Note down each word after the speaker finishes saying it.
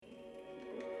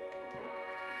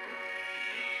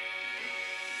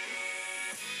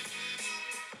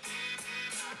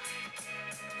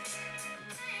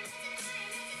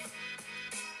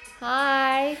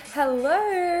Hi.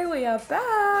 Hello, we are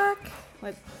back.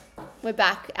 We're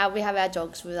back. We have our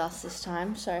dogs with us this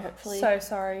time, so hopefully So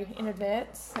sorry in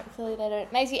advance. they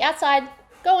don't. Maisie, outside.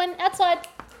 Go in, outside.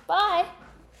 Bye.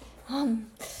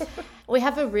 We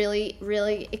have a really,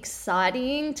 really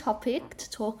exciting topic to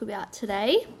talk about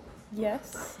today.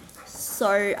 Yes.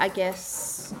 So I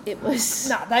guess it was...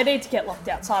 No, they need to get locked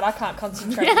outside. I can't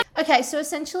concentrate. Okay, so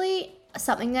essentially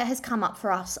something that has come up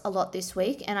for us a lot this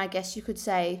week, and I guess you could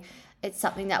say it's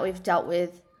something that we've dealt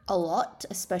with a lot,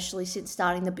 especially since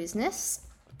starting the business.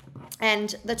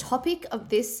 And the topic of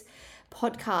this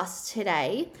podcast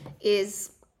today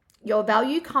is your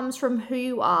value comes from who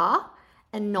you are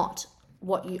and not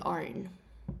what you own.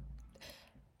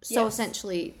 So Yes.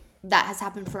 essentially that has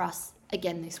happened for us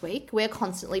again this week. We're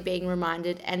constantly being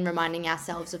reminded and reminding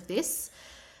ourselves of this,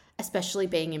 especially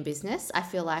being in business. I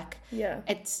feel like Yeah.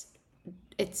 it's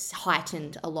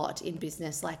heightened a lot in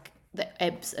business, like the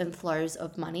ebbs and flows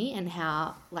of money and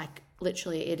how like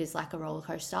literally it is like a roller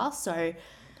coaster. So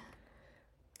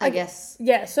I guess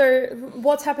Yeah, so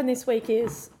what's happened this week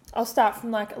is, I'll start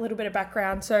from like a little bit of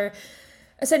background. So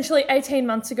essentially 18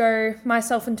 months ago,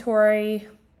 myself and Tori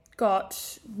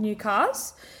got new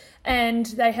cars and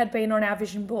they had been on our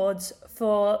vision boards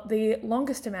for the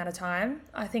longest amount of time.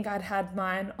 I think I'd had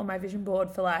mine on my vision board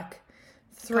for like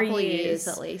 3 couple of years. years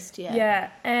at least, yeah. Yeah,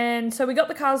 and so we got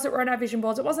the cars that were on our vision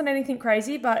boards. It wasn't anything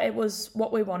crazy, but it was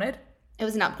what we wanted. It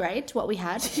was an upgrade to what we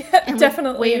had. Yeah,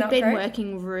 definitely an We've been upgrade.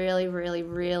 working really, really,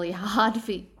 really hard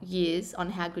for years on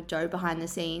How Good Dough behind the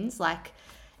scenes. Like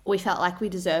we felt like we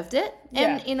deserved it,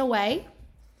 and Yeah. in a way,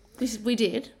 we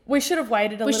did. We should have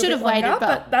waited a little should bit have longer, waited,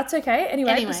 but that's okay.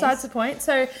 Anyway, Anyways. besides the point.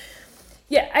 So,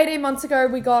 yeah, 18 months ago,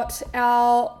 we got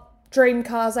our dream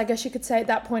cars, I guess you could say, at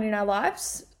that point in our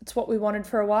lives. It's what we wanted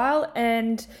for a while.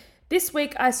 And this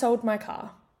week, I sold my car.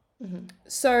 Mm-hmm.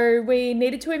 So we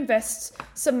needed to invest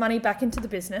some money back into the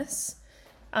business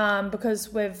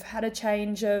because we've had a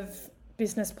change of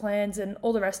business plans and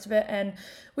all the rest of it. And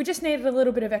we just needed a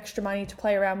little bit of extra money to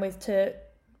play around with to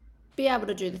Be able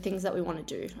to do the things that we want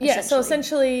to do. Yeah, so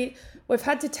essentially we've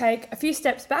had to take a few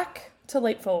steps back to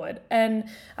leap forward. And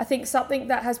I think something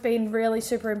that has been really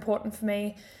super important for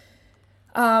me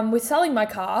with selling my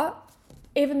car,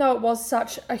 even though it was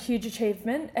such a huge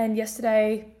achievement, and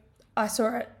yesterday I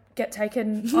saw it get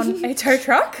taken on a tow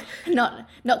truck. Not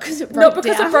because it broke Not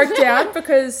because down. it broke down,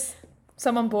 because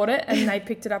someone bought it and they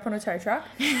picked it up on a tow truck.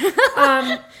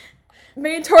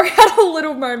 Me and Tori had a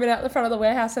little moment out the front of the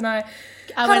warehouse, and I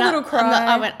had a little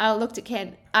cry. I looked at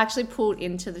Ken. I actually pulled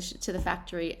into the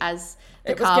factory as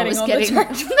the It was car getting was on getting the on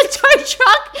the tow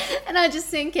truck, and I just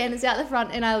seen Candace out the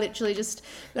front, and I literally just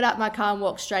got out my car and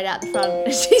walked straight out the front.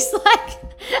 And she's like,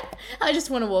 I just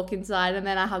want to walk inside, and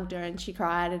then I hugged her, and she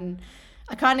cried, and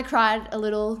I kind of cried a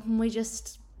little. And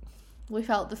we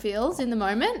felt the feels in the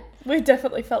moment, We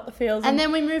definitely felt the feels. and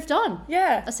then we moved on.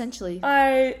 yeah, Essentially,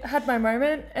 I had my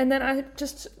moment, and then I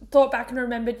just thought back and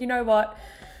remembered, you know what?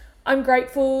 I'm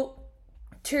grateful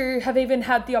to have even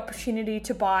had the opportunity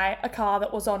to buy a car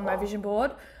that was on my vision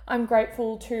board. I'm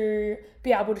grateful to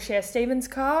be able to share Stephen's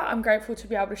car. I'm grateful to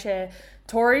be able to share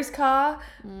Tori's car.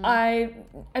 I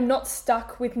am not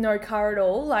stuck with no car at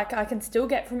all. Like, I can still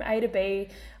get from A to B.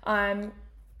 I'm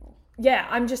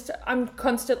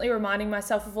constantly reminding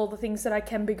myself of all the things that I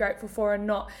can be grateful for, and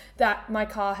not that my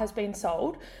car has been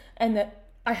sold and that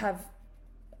I have,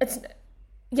 it's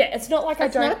not like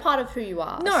it's I don't. not a part of who you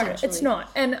are. No, essentially. it's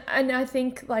not. And I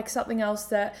think like something else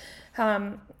that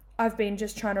I've been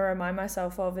just trying to remind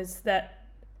myself of is that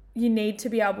you need to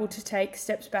be able to take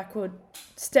steps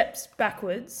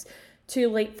backwards to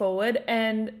leap forward,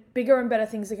 and bigger and better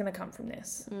things are going to come from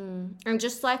this. And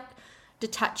just like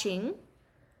detaching.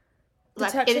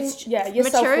 Detaching, your material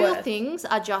self-worth. things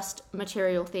are just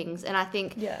material things, and I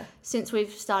think Yeah. since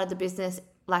we've started the business,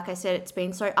 like I said, it's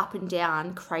been so up and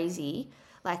down, crazy.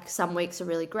 Like some weeks are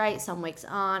really great, some weeks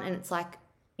aren't, and it's like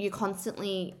you're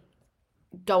constantly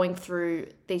going through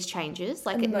these changes.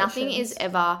 Like And nothing emotions. is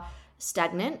ever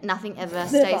stagnant, nothing ever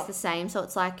stays the same. So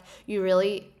it's like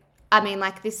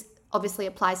like this obviously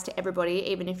applies to everybody,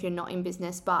 even if you're not in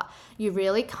business, but you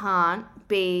really can't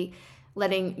be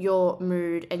letting your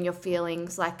mood and your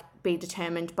feelings like be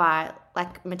determined by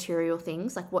like material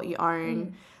things, like what you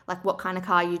own, like what kind of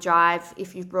car you drive,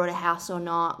 if you've brought a house or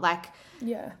not. Like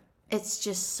Yeah. it's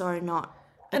just so not.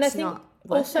 And I it's think not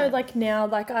worth also it. like now,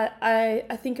 like I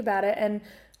think about it, and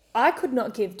I could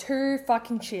not give two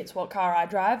fucking shits what car I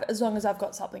drive as long as I've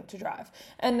got something to drive.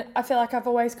 And I feel like I've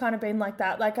always kind of been like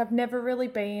that. Like I've never really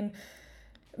been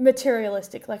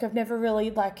materialistic. Like I've never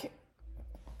really like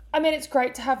I mean, it's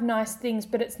great to have nice things,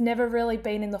 but it's never really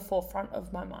been in the forefront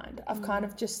of my mind. I've kind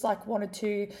of just like wanted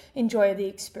to enjoy the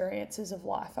experiences of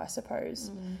life, I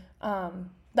suppose.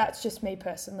 That's just me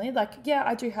personally. Like, yeah,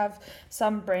 I do have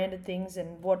some branded things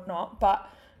and whatnot, but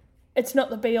it's not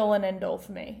the be all and end all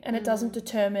for me, and it doesn't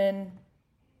determine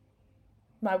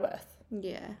my worth.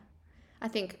 Yeah. I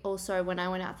think also when I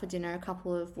went out for dinner a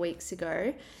couple of weeks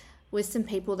ago with some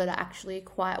people that are actually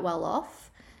quite well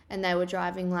off, and they were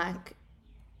driving like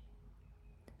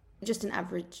just an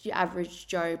average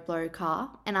Joe Blow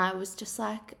car, and I was just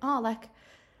like, oh, like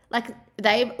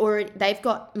they've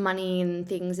got money and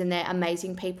things, and they're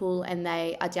amazing people, and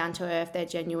they are down to earth, they're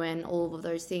genuine, all of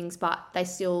those things, but they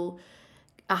still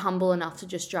are humble enough to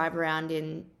just drive around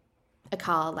in a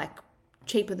car like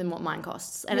cheaper than what mine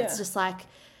costs. And it's just like,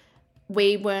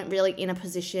 we weren't really in a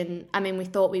position, I mean, we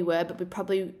thought we were, but we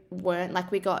probably weren't.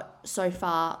 Like, we got so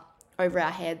far over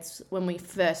our heads when we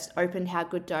first opened How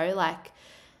Good Dough, like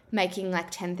making like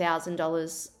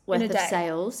 $10,000 worth of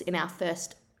sales in our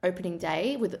first opening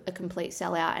day with a complete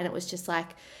sellout. And it was just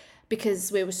like,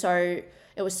 because it was so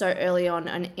early on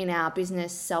in our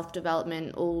business,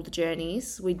 self-development, all the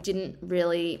journeys, we didn't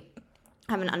really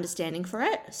have an understanding for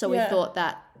it. So we thought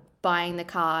that buying the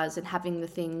cars and having the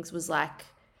things was like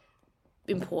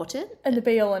important. And the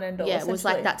be all and end all. Yeah, it was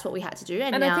like, that's what we had to do.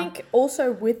 And now, I think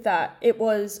also with that, it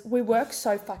was, we worked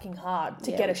so fucking hard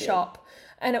to get a shop.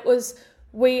 And it was,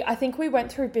 I think we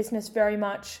went through business very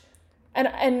much,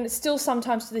 and still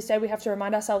sometimes to this day we have to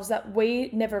remind ourselves that we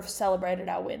never celebrated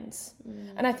our wins.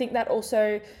 And I think that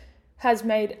also has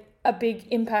made a big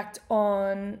impact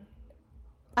on,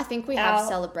 I think we have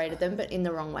celebrated them, but in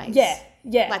the wrong ways.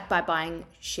 Yeah. Like by buying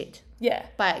shit. Yeah.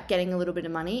 By getting a little bit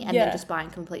of money and then just buying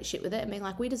complete shit with it and being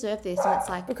like, we deserve this. And it's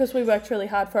like, because we worked really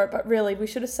hard for it, but really we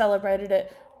should have celebrated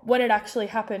it when it actually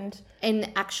happened. And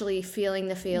actually feeling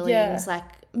the feelings, like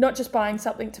not just buying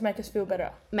something to make us feel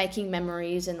better. Making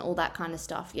memories and all that kind of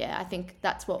stuff. Yeah, I think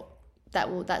that's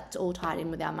that's all tied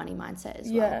in with our money mindset as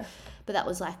well. Yeah. But that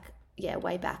was like,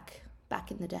 way back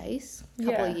in the days, a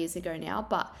couple of years ago now.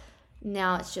 But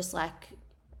now it's just like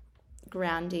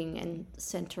grounding and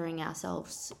centering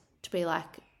ourselves to be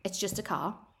like, it's just a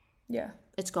car. Yeah.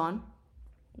 It's gone.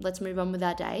 Let's move on with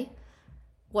our day.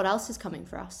 What else is coming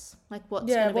for us? Like, what's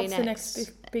going to be next? The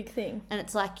next big thing? And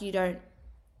it's like, you don't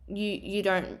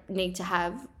need to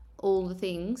have all the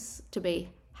things to be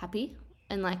happy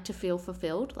and like to feel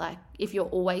fulfilled. Like, if you're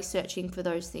always searching for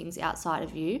those things outside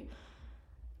of you,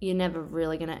 you're never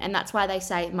really gonna. And that's why they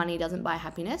say money doesn't buy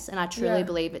happiness. And I truly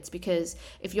believe it's because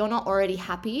if you're not already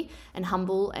happy and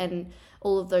humble and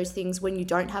all of those things when you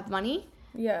don't have money,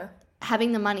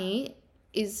 having the money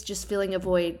is just filling a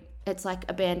void. It's like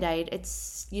a Band-Aid.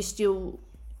 It's you're still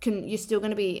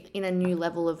going to be in a new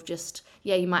level of just,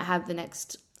 you might have the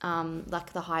next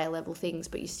like the higher level things,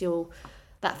 but you still,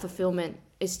 that fulfillment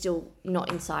is still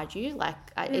not inside you. Like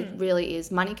it really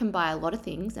is. Money can buy a lot of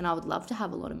things, and I would love to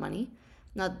have a lot of money,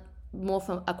 not more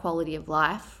from a quality of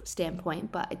life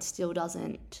standpoint, but it still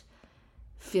doesn't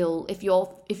feel, if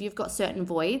you've got certain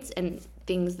voids and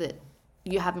things that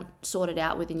you haven't sorted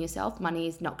out within yourself, money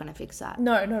is not going to fix that.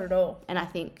 No, not at all. And I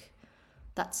think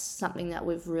that's something that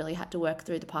we've really had to work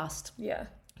through the past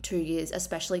 2 years,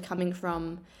 especially coming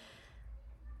from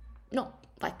not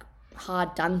like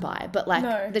hard done by, but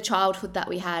like the childhood that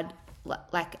we had,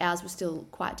 like ours was still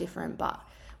quite different, but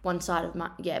one side of my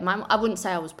I wouldn't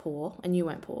say I was poor and you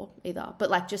weren't poor either, but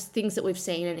like just things that we've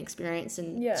seen and experienced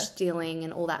and stealing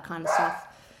and all that kind of stuff.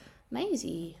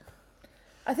 Maisie.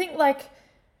 I think like,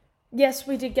 yes,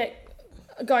 we did get,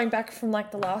 going back from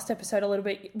like the last episode a little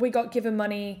bit, we got given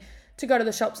money to go to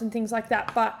the shops and things like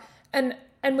that, but and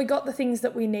we got the things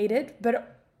that we needed,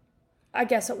 but I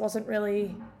guess it wasn't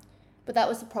really. But that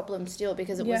was the problem still,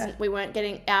 because it wasn't, we weren't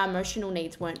getting, our emotional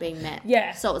needs weren't being met.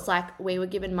 Yeah. So it was like we were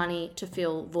given money to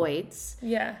fill voids.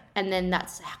 Yeah. And then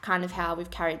that's kind of how we've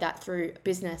carried that through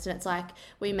business. And it's like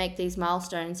we make these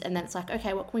milestones and then it's like,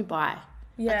 okay, what can we buy?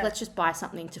 Yeah. Like, let's just buy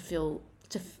something to fill,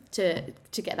 to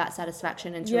get that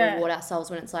satisfaction and to reward ourselves,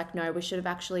 when it's like, no, we should have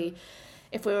actually,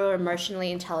 if we were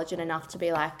emotionally intelligent enough to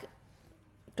be like,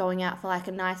 going out for like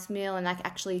a nice meal and like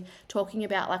actually talking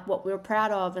about like what we were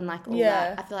proud of and like all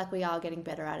that. I feel like we are getting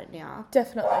better at it now.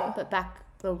 Definitely. But back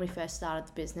when we first started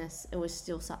the business, it was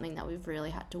still something that we've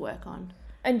really had to work on.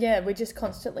 And we just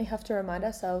constantly have to remind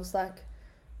ourselves like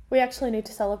we actually need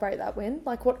to celebrate that win.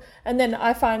 Like what? And then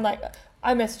I find like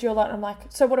I message you a lot and I'm like,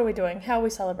 so what are we doing? How are we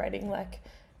celebrating? Like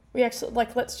we actually,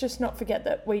 like, let's just not forget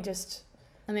that we just,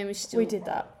 I mean, we did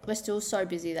that. We're still so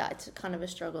busy that it's kind of a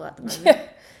struggle at the moment.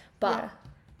 But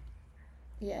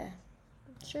yeah,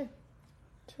 it's true.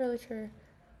 It's really true.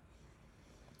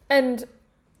 And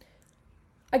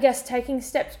I guess taking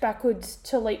steps backwards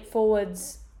to leap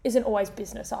forwards isn't always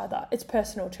business either. It's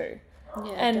personal too.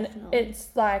 Yeah, And definitely. it's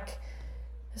like,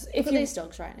 Look at these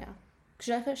dogs right now.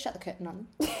 Should I shut the curtain on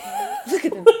them? Look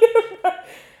at them.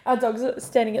 Our dogs are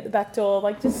standing at the back door,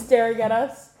 like just staring at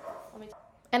us.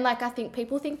 And like, I think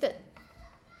people think that,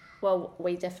 well,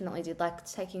 we definitely did, like,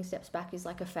 taking steps back is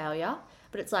like a failure,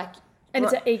 but it's like, And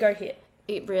it's an ego hit.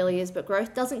 it really is, but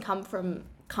growth doesn't come from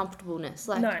comfortableness.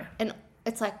 Like, No. And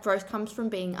it's like growth comes from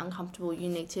being uncomfortable. You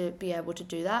need to be able to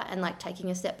do that. And like taking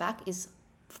a step back is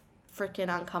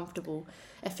freaking uncomfortable.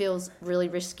 It feels really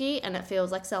risky, and it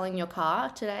feels like selling your car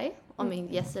today. I mean,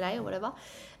 yesterday or whatever.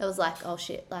 It was like, oh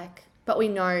shit, like, but we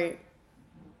know,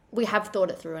 we have thought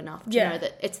it through enough to know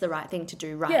that it's the right thing to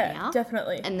do right now. Yeah,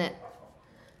 definitely. And that,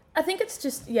 I think it's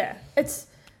just, it's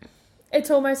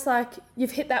almost like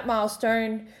you've hit that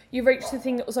milestone, you've reached the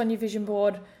thing that was on your vision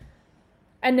board,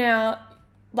 and now,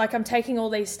 like, I'm taking all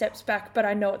these steps back, but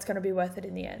I know it's going to be worth it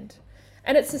in the end.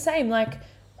 And it's the same, like,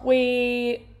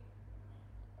 we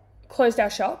closed our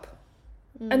shop,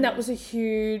 and that was a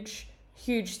huge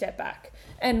step back,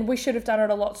 and we should have done it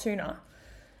a lot sooner.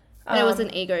 and it was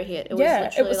an ego hit. It was It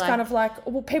literally was like, kind of like,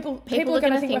 well, people are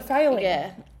going to think we're failing.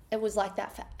 Yeah, it was like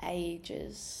that for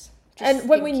ages. And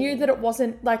when we knew that it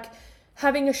wasn't, like,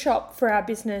 having a shop for our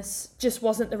business just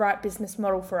wasn't the right business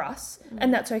model for us,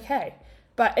 and that's okay.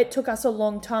 But it took us a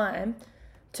long time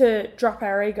to drop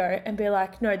our ego and be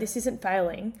like, no, this isn't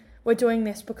failing. We're doing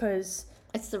this because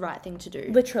it's the right thing to do.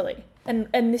 literally, and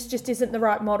this just isn't the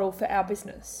right model for our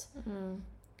business.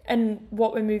 And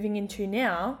what we're moving into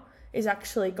now is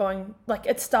actually going, like,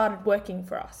 it started working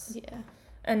for us. Yeah.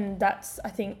 And that's, I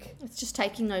think... It's just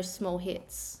taking those small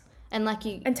hits. And like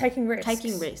you... And taking risks.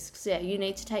 Taking risks, yeah. You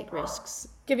need to take risks.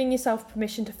 Giving yourself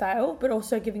permission to fail, but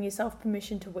also giving yourself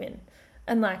permission to win.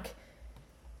 And, like,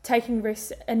 taking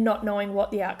risks and not knowing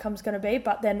what the outcome's going to be,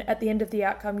 but then at the end of the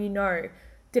outcome, you know,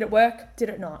 did it work? Did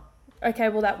it not? Okay,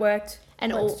 well, that worked.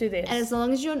 And let's do this. And as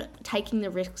long as you're taking the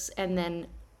risks and then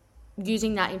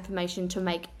using that information to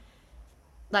make,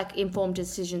 like, informed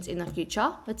decisions in the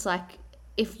future, it's like,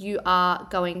 if you are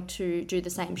going to do the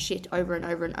same shit over and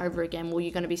over and over again, well,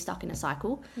 you're going to be stuck in a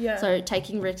cycle. Yeah. So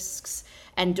taking risks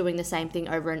and doing the same thing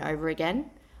over and over again,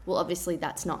 well, obviously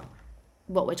that's not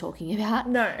what we're talking about.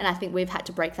 No. And I think we've had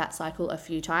to break that cycle a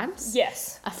few times.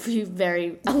 Yes. A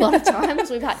lot of times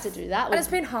we've had to do that. And it's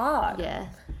been hard. Yeah.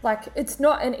 Like, it's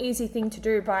not an easy thing to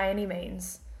do by any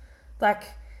means. Like,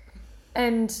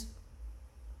 and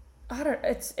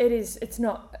it's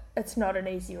not an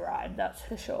easy ride, that's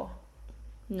for sure.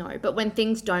 No, but when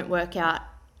things don't work out,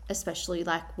 especially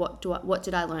like what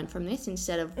did I learn from this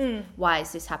instead of why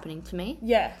is this happening to me?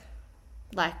 Yeah.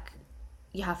 Like,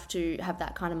 you have to have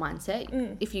that kind of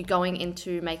mindset. If you're going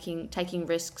into taking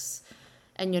risks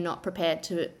and you're not prepared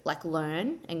to, like,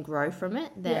 learn and grow from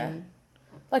it, then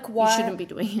like, why you shouldn't be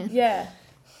doing it. Yeah.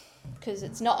 Because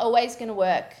it's not always going to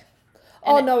work.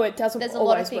 No, it doesn't. There's a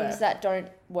lot of things that don't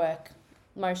work.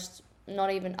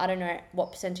 Not even, I don't know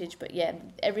what percentage, but yeah,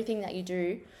 everything that you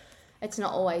do, it's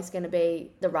not always going to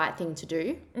be the right thing to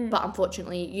do. But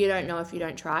unfortunately, you don't know if you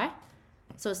don't try.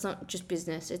 So it's not just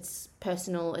business, it's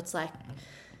personal, it's like,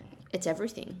 it's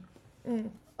everything.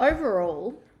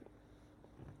 Overall,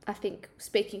 I think,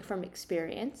 speaking from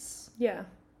experience, Yeah.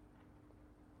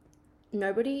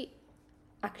 nobody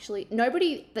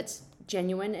that's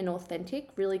genuine and authentic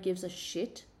really gives a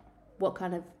shit what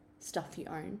kind of stuff you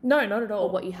own No, not at all. or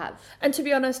what you have. And to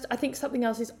be honest, I think something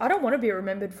else is, I don't want to be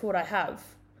remembered for what I have.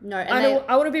 No,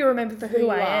 I want to be remembered for who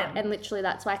I are. am. And literally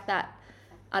that's like that,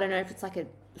 I don't know if it's like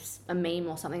a meme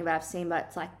or something that I've seen, but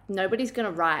it's like, nobody's going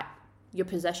to write your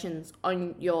possessions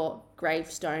on your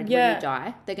gravestone when you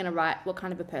die. They're going to write what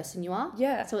kind of a person you are.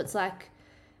 Yeah. So it's like,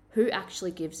 who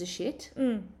actually gives a shit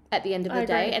at the end of the I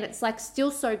day? agree. And it's like still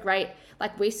so great.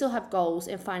 Like, we still have goals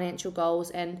and financial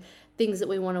goals and things that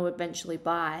we want to eventually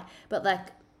buy. But like,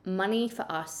 money for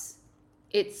us,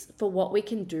 it's for what we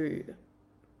can do.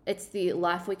 It's the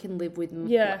life we can live with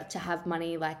to have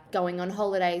money, like going on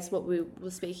holidays, what we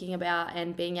were speaking about,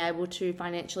 and being able to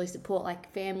financially support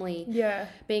like family. Yeah.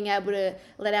 Being able to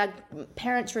let our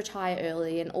parents retire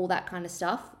early and all that kind of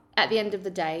stuff. At the end of the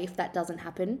day, if that doesn't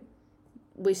happen,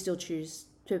 we still choose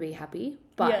to be happy.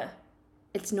 But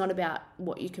it's not about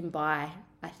what you can buy.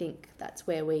 I think that's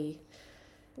where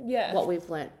what we've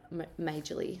learnt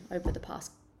majorly over the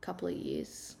past couple of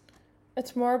years.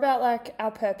 It's more about, like,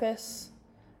 our purpose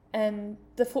and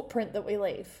the footprint that we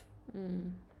leave.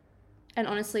 And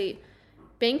honestly,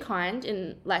 being kind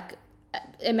and like,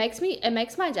 it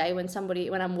makes my day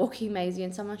when I'm walking Maisie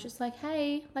and someone's just like,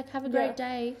 hey, like, have a great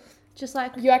day. Just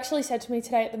like, You actually said to me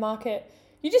today at the market,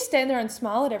 you just stand there and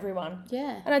smile at everyone.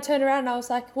 Yeah. And I turned around and I was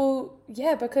like, well,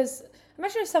 yeah, because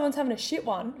imagine if someone's having a shit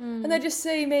one and they just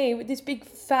see me with this big,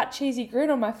 fat, cheesy grin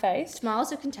on my face.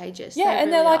 Smiles are contagious. Yeah,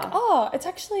 and they're really like, are. oh, it's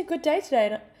actually a good day today.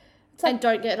 And it's like, And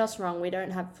don't get us wrong,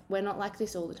 we're not like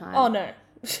this all the time. oh, no.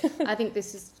 I think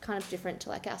this is kind of different to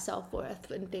like our self-worth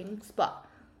and things, but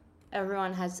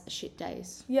everyone has shit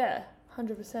days. Yeah,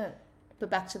 100%. But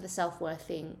back to the self-worth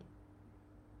thing,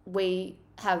 we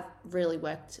have really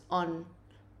worked on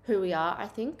who we are, I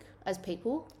think, as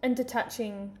people. And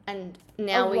detaching. And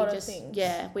now A we lot of just, things.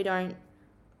 we don't,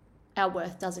 our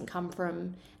worth doesn't come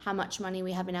from how much money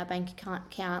we have in our bank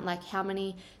account, like how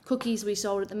many cookies we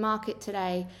sold at the market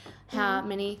today, how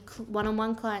many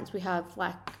one-on-one clients we have,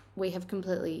 like we have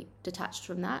completely detached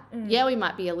from that. Yeah, we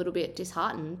might be a little bit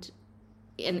disheartened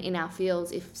in our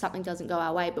fields if something doesn't go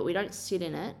our way, but we don't sit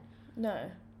in it. No.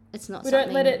 It's not We something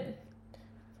don't let it,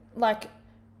 like,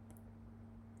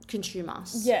 consume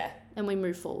us. yeah, And we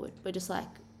move forward. We're just like,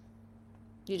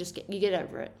 you get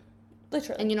over it.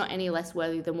 literally. And you're not any less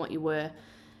worthy than what you were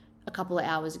a couple of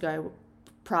hours ago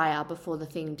prior before the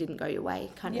thing didn't go your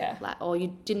way, kind Yeah. of like, or you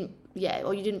didn't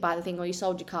buy the thing, or you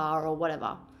sold your car or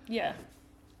whatever. Yeah.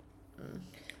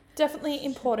 Definitely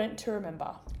important to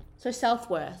remember. So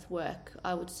self-worth work,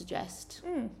 I would suggest.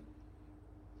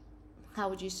 How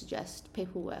would you suggest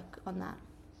people work on that?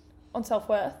 On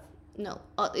self-worth. No,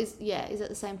 is it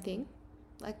the same thing?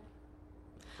 Like,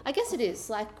 I guess it is,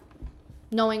 like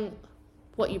knowing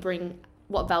what you bring,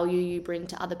 what value you bring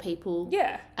to other people.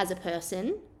 Yeah. As a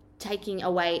person, taking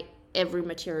away every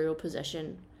material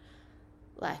possession,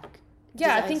 like.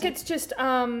 Yeah, I think it's just,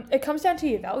 it comes down to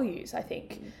your values, I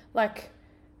think. Like,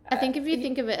 I think if you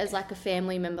think of it as like a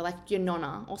family member, like your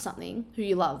nonna or something who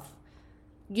you love,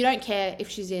 you don't care if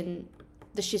she's in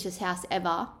the shittest house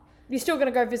ever. you're still going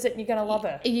to go visit and you're going to love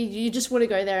her. You just want to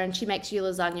go there and she makes you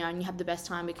lasagna and you have the best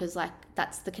time because like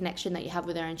that's the connection that you have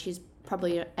with her and she's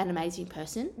probably an amazing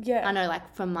person. Yeah. I know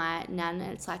like from my nan,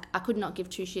 it's like I could not give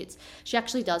two shits. She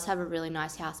actually does have a really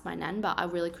nice house, my nan, but I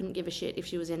really couldn't give a shit if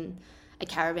she was in a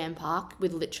caravan park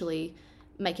with literally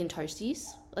making toasties.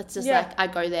 It's just like I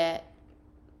go there.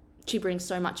 She brings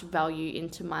so much value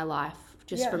into my life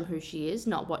just from who she is,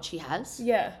 not what she has.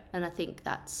 Yeah. And I think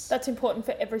that's important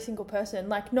for every single person,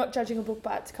 like not judging a book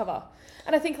by its cover.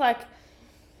 And I think like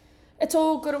it's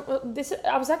all good.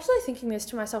 I was actually thinking this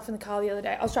to myself in the car the other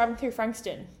day. I was driving through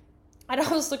Frankston and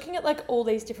I was looking at like all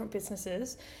these different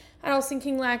businesses and I was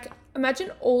thinking like,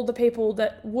 imagine all the people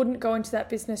that wouldn't go into that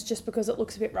business just because it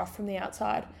looks a bit rough from the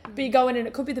outside, but you go in and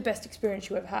it could be the best experience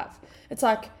you ever have. It's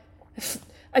like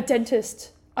a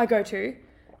dentist I go to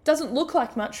doesn't look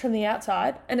like much from the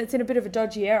outside and it's in a bit of a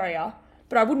dodgy area,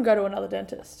 but I wouldn't go to another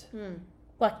dentist.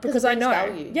 Like, because I know.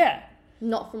 Value. Yeah.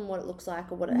 Not from what it looks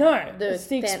like or what it No, it's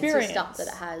the fancy experience. stuff that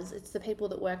it has. It's the people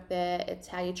that work there. It's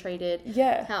how you're treated.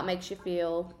 Yeah. How it makes you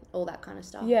feel. All that kind of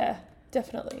stuff. Yeah,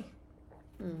 definitely.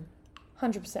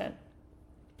 100%.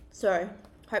 So,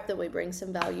 hope that we bring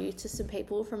some value to some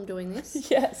people from doing this.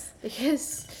 Yes.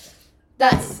 Because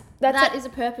That's that is a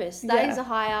purpose. That Yeah. is a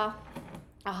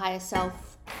higher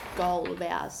self goal of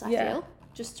ours, I feel.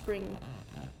 Just to bring,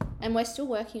 and we're still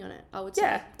working on it, I would say.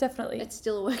 Yeah, definitely. It's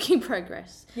still a work in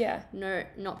progress. Yeah. No,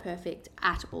 not perfect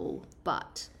at all,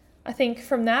 but I think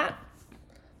from that,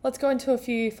 let's go into a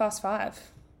few Fast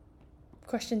Five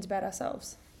questions about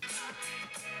ourselves.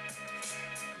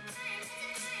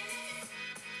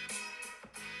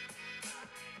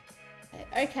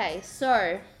 okay,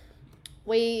 so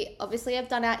we obviously have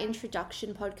done our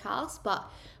introduction podcast, but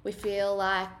we feel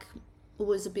like it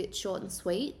was a bit short and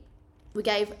sweet.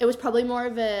 It was probably more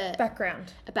of a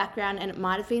Background. background, and it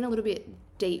might have been a little bit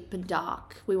deep and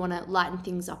dark. We want to lighten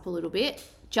things up a little bit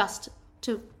just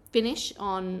to finish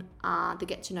on the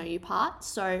get to know you part.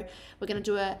 So we're going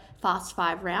to do a fast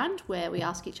five round where we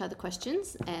ask each other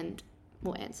questions and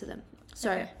we'll answer them.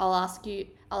 So Okay. I'll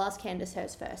ask Candace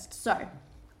hers first. So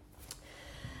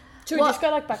Should we just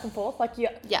go like back and forth? Like you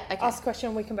yeah, okay. ask a question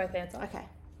and we can both answer. Okay.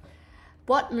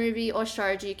 What movie or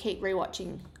show do you keep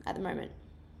rewatching at the moment?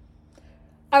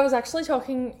 I was actually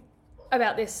talking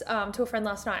about this to a friend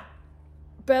last night.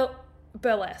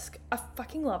 Burlesque. I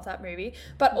fucking love that movie.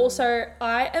 But also,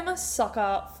 I am a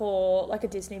sucker for like a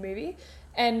Disney movie.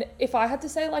 And if I had to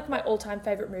say like my all-time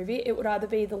favourite movie, it would either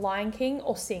be The Lion King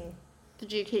or Sing.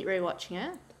 Did you keep rewatching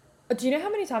it? Do you know how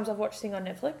many times I've watched Sing on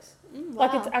Netflix? Wow.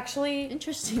 Like, it's actually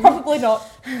Interesting. probably not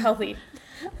healthy.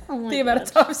 Oh The amount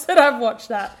of times that I've watched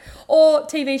that. Or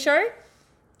TV show.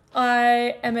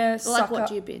 I am a sucker. Like, what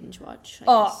do you binge watch?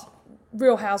 I guess?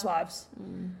 Real Housewives.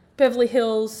 Beverly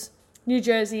Hills, New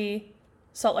Jersey,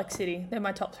 Salt Lake City. They're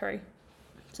my top three.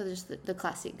 So just the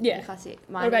classic. Yeah. The classic.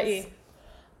 What about you?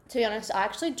 To be honest, I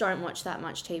actually don't watch that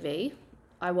much TV.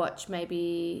 I watch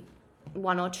maybe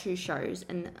 1 or 2 shows,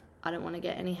 and I don't want to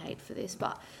get any hate for this,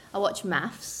 but I watch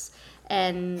MAFS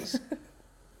and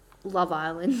Love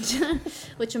Island,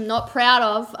 which I'm not proud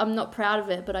of. I'm not proud of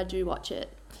it, but I do watch it.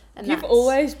 And You've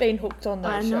always been hooked on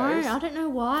those shows. I know. I don't know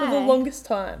why. For the longest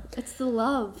time. It's the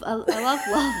love. I love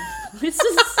love. This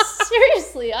is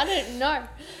seriously. I don't know.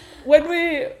 When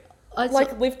we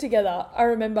lived together, I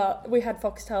remember we had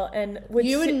Foxtel, and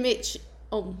you and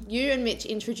Mitch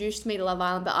introduced me to Love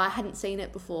Island, but I hadn't seen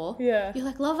it before. Yeah. You're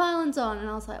like, Love Island's on, and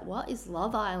I was like, what is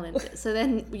Love Island? So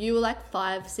then you were like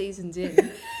 5 seasons in.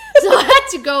 So I had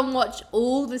to go and watch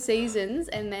all the seasons,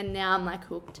 and then now I'm like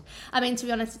hooked. I mean, to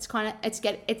be honest,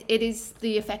 it is,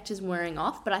 the effect is wearing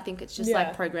off, but I think it's just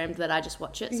like programmed that I just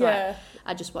watch it. So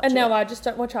I just watch it. And now I just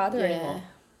don't watch either anymore.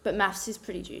 But MAFS is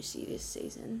pretty juicy this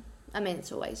season. I mean,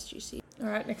 it's always juicy. All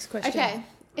right, next question. Okay.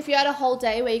 If you had a whole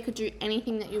day where you could do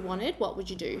anything that you wanted, what would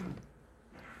you do?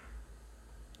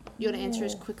 You want to answer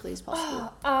as quickly as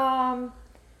possible. A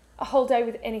whole day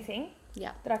with anything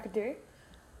that I could do.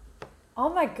 Oh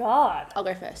my God. I'll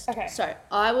go first. Okay. So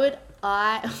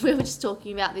we were just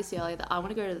talking about this earlier, that I want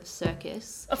to go to the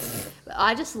circus. But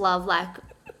I just love like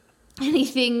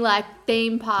anything like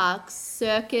theme parks,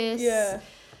 circus,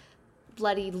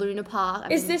 bloody Luna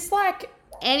Park. Is this like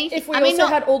anything? If we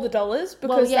had all the dollars,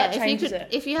 because that changes it.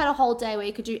 If you had a whole day where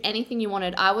you could do anything you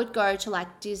wanted, I would go to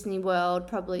like Disney World,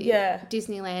 probably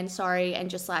Disneyland, and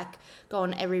just like go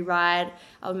on every ride.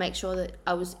 I would make sure that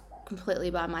I was completely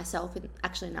by myself, and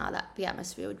actually that the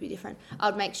atmosphere would be different. I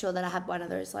would make sure that I had one of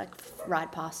those like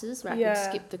ride passes where I could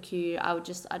skip the queue. I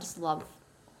just love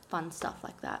fun stuff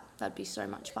like that. That'd be so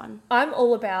much fun. I'm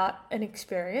all about an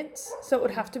experience, so it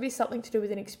would have to be something to do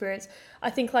with an experience. I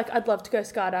think like I'd love to go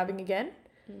skydiving again.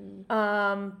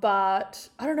 But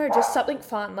I don't know, just something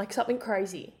fun, like something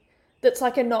crazy. That's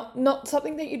like not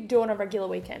something that you'd do on a regular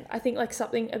weekend. I think like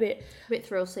something a bit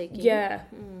thrill seeking. Yeah.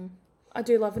 I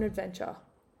do love an adventure.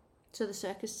 To the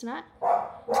circus tonight?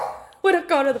 Would have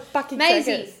gone to the fucking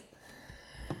circus.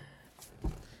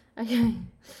 Okay.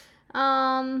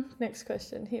 Next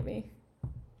question, hit me.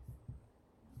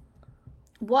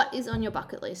 What is on your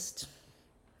bucket list?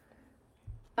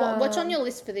 What's on your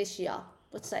list for this year?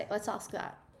 Let's ask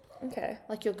that. Okay.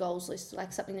 Like your goals list,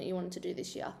 like something that you wanted to do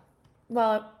this year.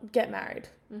 Well, get married.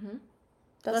 Mm-hmm.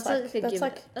 That's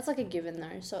like a given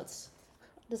though. So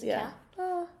does it count?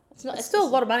 It's still a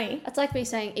lot of money. It's like me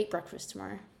saying eat breakfast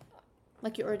tomorrow.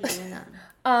 Like you're already doing that.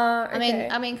 Okay.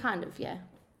 I mean, kind of, yeah.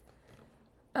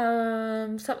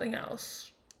 Something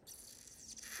else.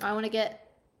 I want to get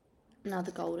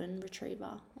another golden retriever.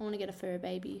 I want to get a fur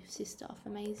baby sister for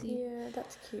Maisie. Yeah,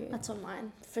 that's cute. That's on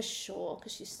mine for sure,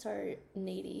 because she's so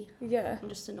needy. Yeah. And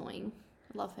just annoying.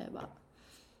 I love her, but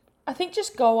I think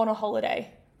just go on a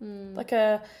holiday.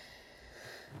 I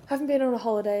haven't been on a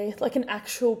holiday, like an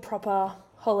actual proper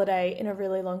holiday, in a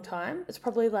really long time. It's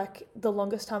probably like the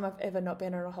longest time I've ever not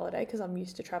been on a holiday, because I'm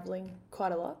used to traveling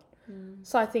quite a lot.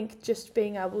 So I think just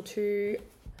being able to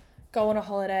go on a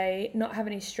holiday, not have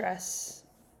any stress,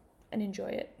 and enjoy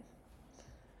it.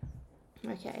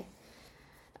 Okay.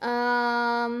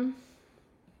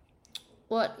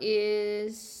 Where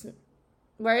is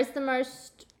the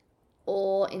most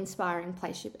awe-inspiring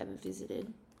place you've ever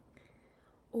visited?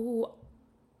 Oh,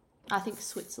 I think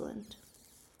Switzerland.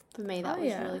 For me, that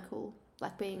was really cool.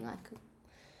 Like being like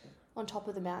on top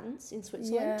of the mountains in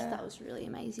Switzerland. Yeah. That was really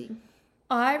amazing.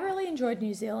 I really enjoyed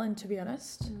New Zealand, to be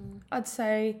honest. I'd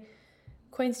say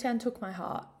Queenstown took my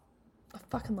heart. I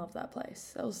fucking love that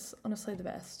place. That was honestly the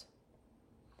best.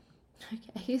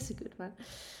 Okay, here's a good one.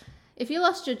 If you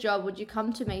lost your job, would you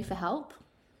come to me for help?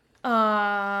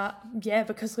 Yeah,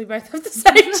 because we both have the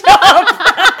same job.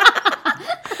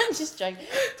 I'm just joking.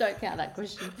 Don't count that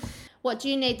question. What do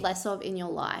you need less of in your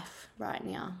life right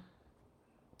now?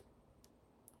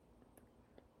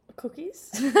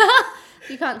 Cookies?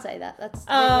 You can't say that. That's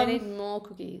we need more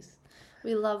cookies.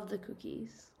 We love the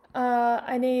cookies.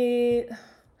 I need...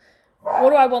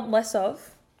 What do I want less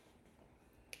of?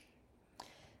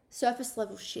 Surface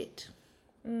level shit.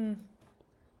 I mean,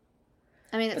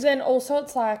 but then also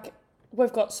it's like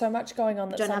we've got so much going on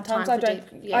that sometimes I don't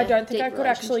think I could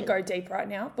actually go deep right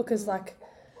now, because like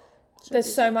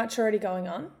there's so much already going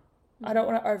on. I don't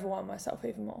want to overwhelm myself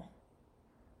even more.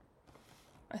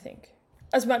 I think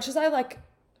as much as I like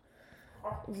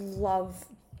love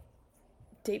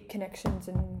deep connections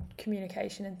and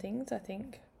communication and things, I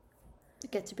think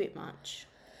it gets a bit much.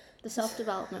 The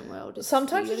self-development world is...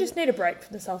 Sometimes you just need a break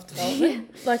from the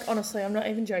self-development. Like, honestly, I'm not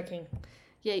even joking.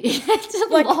 Yeah, it's a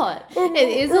Like, lot. It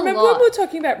is a lot. Remember when we were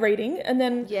talking about reading and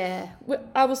then Yeah.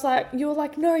 I was like, you were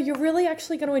like, no, you're really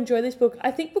actually going to enjoy this book.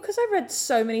 I think because I read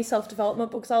so many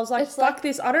self-development books, I was like, It's fuck like-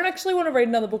 this. I don't actually want to read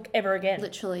another book ever again.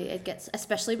 Literally, it gets,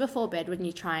 especially before bed when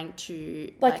you're trying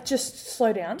to Like just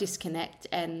slow down. disconnect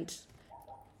and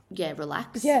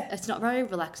relax. Yeah. It's not very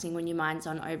relaxing when your mind's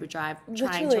on overdrive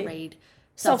trying to Literally. read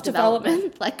Self-development.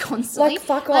 self-development like constantly. Like,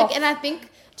 fuck off. And I think,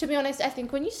 to be honest, I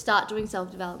think when you start doing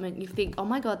self-development, you think, oh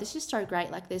my God, this is so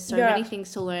great. Like there's so Yeah. many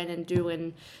things to learn and do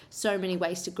and so many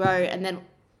ways to grow. And then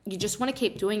you just want to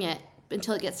keep doing it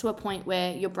until it gets to a point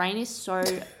where your brain is so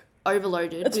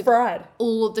overloaded It's with fried.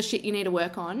 all of the shit you need to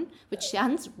work on, which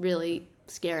sounds really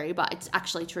scary, but it's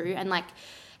actually true. And like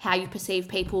how you perceive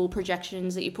people,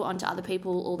 projections that you put onto other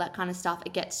people, all that kind of stuff,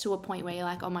 it gets to a point where you're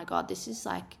like, oh my God, this is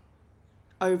like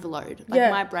overload. Like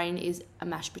my brain is a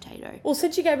mashed potato. Well,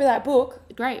 since you gave me that book,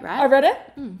 Great, right? I read it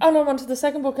and I'm on to the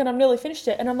second book and I'm nearly finished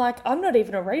it. And I'm like, I'm not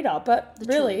even a reader, but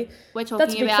really, We're that's a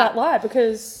talking big about fat lie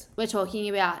because, we're talking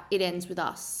about It Ends With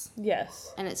Us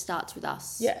yes, and It Starts With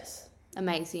Us. yes.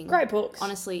 Amazing. Great books.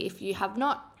 Honestly, if you have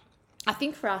not, I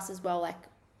think for us as well, like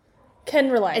Can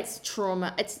relate. it's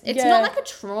trauma. It's Yeah. not like a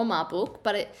trauma book,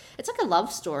 but it's like a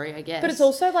love story, I guess. But it's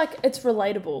also like, it's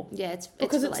relatable. yeah, it's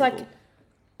Because it's like,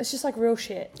 it's just like real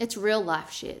shit. it's real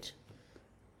life shit.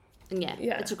 And yeah,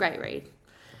 Yeah. it's a great read.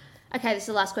 Okay, this is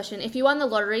the last question. If you won the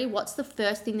lottery, what's the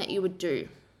first thing that you would do?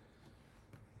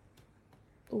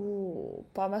 Ooh,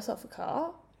 buy myself a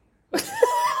car.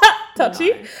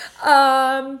 Touchy.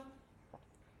 No,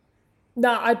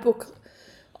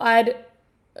 I'd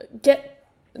get,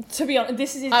 to be honest,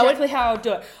 this is exactly how I would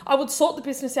do it. I would sort the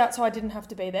business out so I didn't have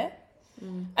to be there.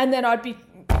 And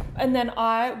then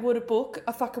I would book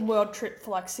a fucking world trip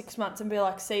for like 6 months and be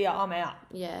like, see ya, I'm out.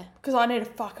 Yeah, Because I need a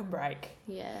fucking break.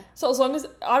 yeah. So as long as,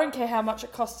 I don't care how much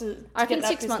it costs to I get reckon that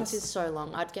 6 months business- is so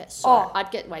long. I'd get Oh.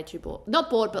 I'd get way too bored. Not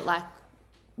bored, but like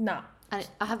No. I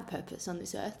have a purpose on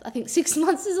this earth. I think 6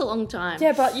 months is a long time.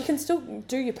 Yeah, but you can still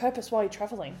do your purpose while you're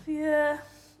traveling. Yeah.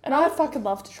 And I fucking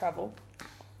love to travel.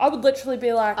 I would literally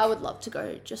be like, I would love to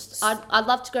go. I'd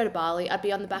love to go to Bali. I'd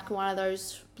be on the back of one of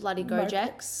those bloody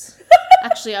Gojeks.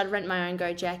 Actually, I'd rent my own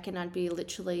Gojek and I'd be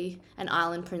literally an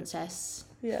island princess.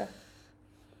 yeah.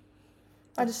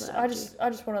 That's what I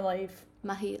I'd just want to leave.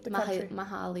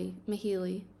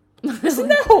 Mahili. Isn't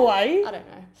that Hawaii? I don't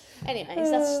know. Anyways,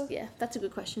 that's a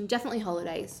good question. Definitely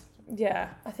holidays. Yeah,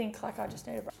 I think like I just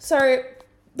need a break. So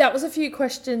that was a few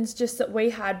questions just that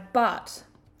we had, but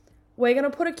we're going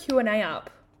to put a Q&A up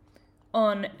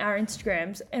on our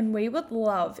Instagrams and we would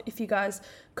love if you guys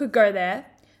could go there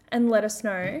and let us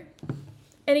know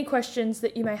any questions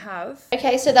that you may have.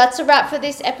 Okay, so that's a wrap for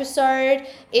this episode.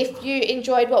 If you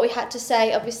enjoyed what we had to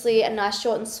say, obviously a nice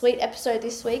short and sweet episode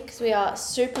this week because we are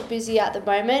super busy at the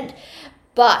moment.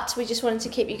 But we just wanted to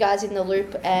keep you guys in the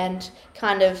loop and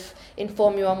kind of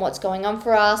inform you on what's going on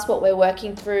for us, what we're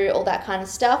working through, all that kind of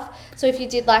stuff. So if you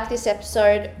did like this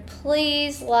episode,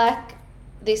 please like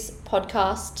this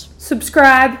podcast,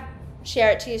 Subscribe,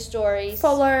 share it to your stories.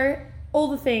 follow, all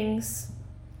the things.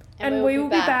 And we will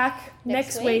be back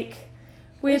next week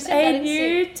with said that a in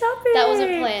new sync. topic. That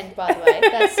wasn't planned, by the way.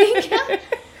 That's it.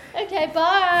 Okay,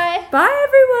 bye. Bye,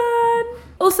 everyone.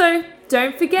 Also,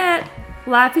 don't forget,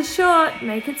 life is short.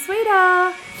 Make it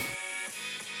sweeter.